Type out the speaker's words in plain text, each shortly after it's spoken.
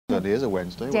Sunday is a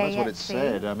Wednesday. Well, that's what it see.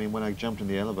 said. I mean, when I jumped in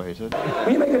the elevator.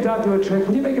 Will you make a dog do a trick?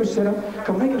 Will you make him sit up?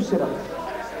 Come, make him sit up.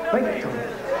 Make it come.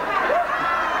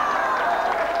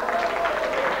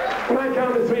 When I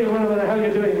count to 3 and whatever the hell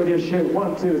you're doing with your shoe.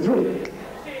 1, 2, 3.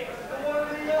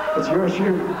 It's your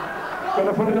shoe.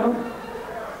 Gonna put it on?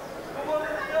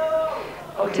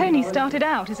 Tony started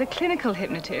out as a clinical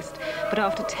hypnotist, but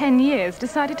after 10 years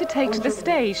decided to take to the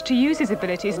stage to use his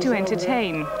abilities to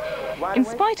entertain. In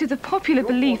spite of the popular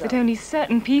belief that only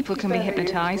certain people can be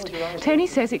hypnotized, Tony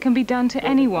says it can be done to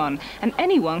anyone, and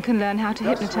anyone can learn how to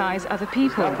hypnotize other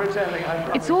people.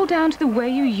 It's all down to the way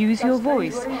you use your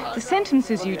voice, the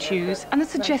sentences you choose, and the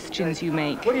suggestions you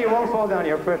make. Woody, you won't fall down.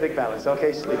 You're perfect balance.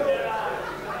 Okay, sleep.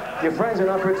 Your friends are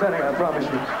not pretending, I promise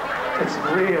you. It's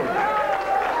real.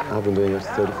 I've been doing it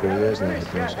for 34 years now,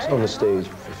 hypnosis. On the stage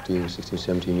for 15, 16,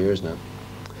 17 years now.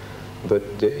 But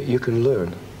you can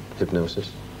learn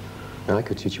hypnosis. Now, I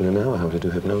could teach you in an hour how to do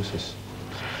hypnosis.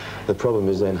 The problem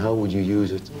is then, how would you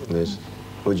use it, Liz?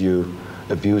 Would you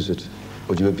abuse it?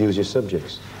 Would you abuse your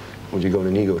subjects? Would you go on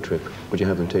an ego trip? Would you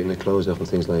have them taking their clothes off and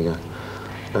things like that?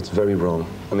 That's very wrong.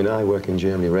 I mean, I work in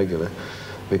Germany regularly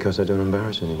because I don't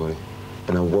embarrass anybody.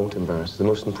 And I won't embarrass. The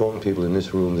most important people in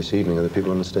this room this evening are the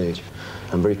people on the stage.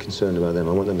 I'm very concerned about them.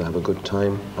 I want them to have a good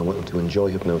time. I want them to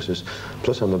enjoy hypnosis.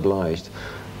 Plus, I'm obliged,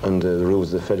 under the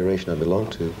rules of the federation I belong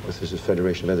to, which is the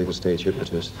Federation of Ethical Stage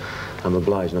Hypnotists, I'm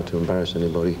obliged not to embarrass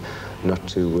anybody, not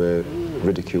to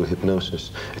ridicule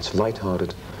hypnosis. It's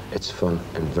light-hearted, it's fun,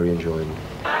 and very enjoyable.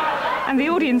 And the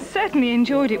audience certainly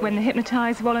enjoyed it when the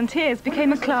hypnotised volunteers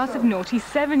became a class of naughty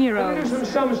 7-year-olds. We'll do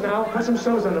some sums now. Put some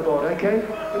sums on the board, okay?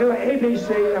 We'll do an A, B,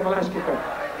 C, and we'll ask you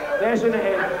back. There's in the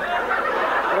head.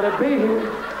 With a B here,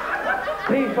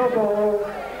 B for ball,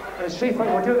 and C for,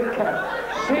 we'll do the cat.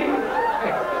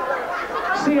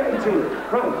 C-A-T.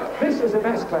 Right, this is the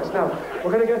best class. Now,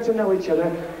 we're going to get to know each other.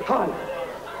 Hi,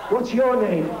 what's your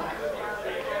name?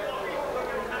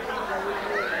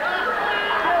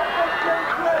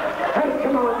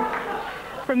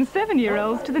 From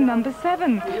 7-year-olds to the number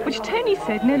 7, which Tony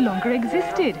said no longer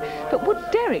existed. But would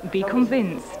Derek be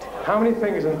convinced? How many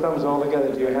fingers and thumbs all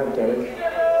together do you have, Derek?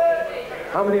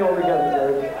 How many all together,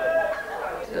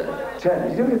 Derek?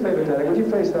 10. Do me a favor, Derek. Would you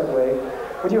face that way?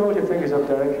 Would you hold your fingers up,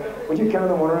 Derek? Would you count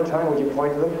them one at a time? Would you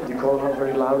point to them? Would you call them out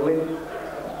very loudly?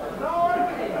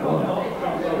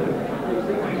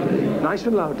 Nice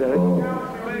and loud, Derek.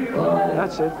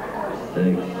 That's it.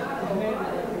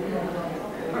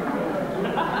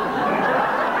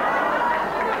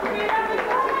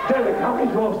 Derek, how many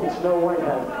dwarfs did Snow White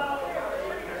have?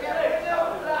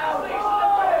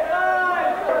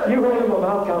 You hold them up,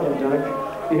 I'll count them, Derek.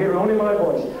 You hear only my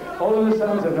voice. All of the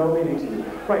sounds have no meaning to you.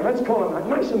 Right, let's call them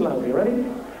nice and loud. You ready?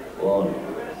 1,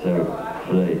 2,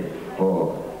 3,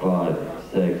 4, 5,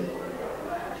 6.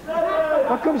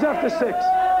 What comes after 6?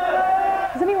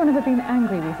 Has anyone ever been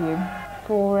angry with you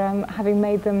for having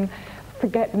made them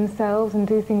forget themselves and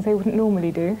do things they wouldn't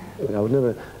normally do? I would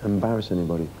never embarrass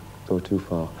anybody. Go too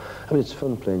far. I mean, it's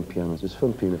fun playing pianos, it's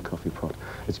fun being a coffee pot.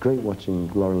 It's great watching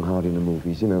Laurel and Hardy in the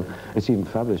movies, you know. It's even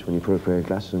fabulous when you put a pair of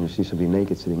glasses on and you see somebody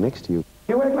naked sitting next to you.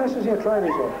 You wear glasses here? Try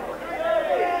these on.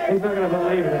 He's not going to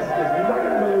believe this. He's not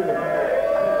going to believe it.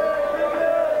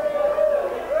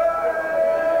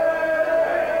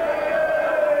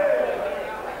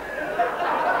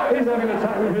 He's having a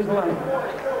time of his life.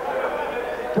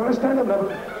 Do you want to stand up, Neville?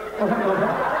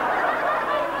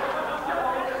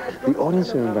 The audience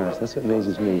are embarrassed. That's what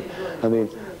amazes me. I mean,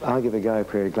 I'll give a guy a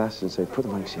pair of glasses and say, put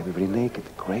them on, you see everybody naked.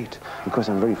 Great. Of course,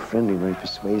 I'm very friendly and very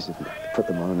persuasive. Put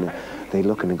them on, and they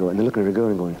look and they go, and they're looking at her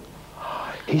going,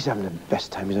 oh, he's having the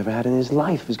best time he's ever had in his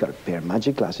life. He's got a pair of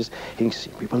magic glasses. He can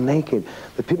see people naked.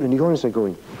 The people in the audience are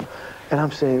going, and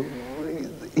I'm saying,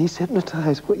 he's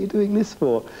hypnotized. What are you doing this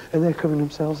for? And they're covering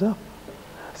themselves up.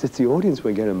 So it's the audience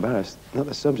will get embarrassed, not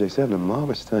the subjects. They're having a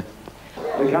marvelous time.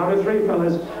 The count of 3,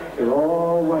 fellas. You're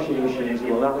all washing machines.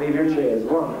 You will not leave your chairs.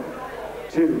 1,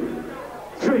 2,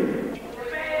 3.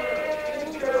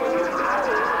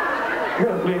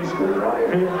 You're a clean screw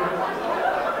right here.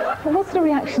 But what sort of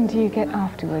reaction do you get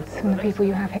afterwards from the people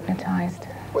you have hypnotized?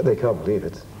 Well, they can't believe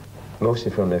it.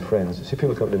 Mostly from their friends. See,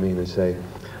 people come to me and they say,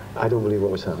 I don't believe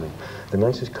what was happening. The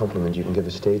nicest compliment you can give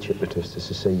a stage hypnotist is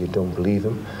to say you don't believe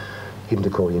him, even to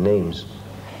call you names,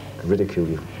 and ridicule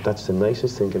you. That's the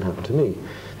nicest thing can happen to me,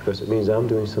 because it means I'm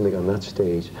doing something on that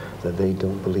stage that they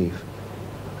don't believe.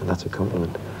 And that's a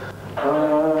compliment.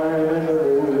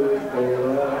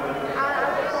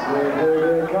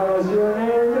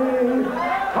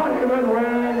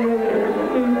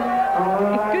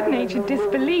 If good-natured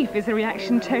disbelief is the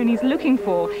reaction Tony's looking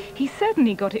for, he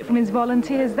certainly got it from his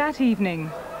volunteers that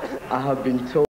evening. I have been told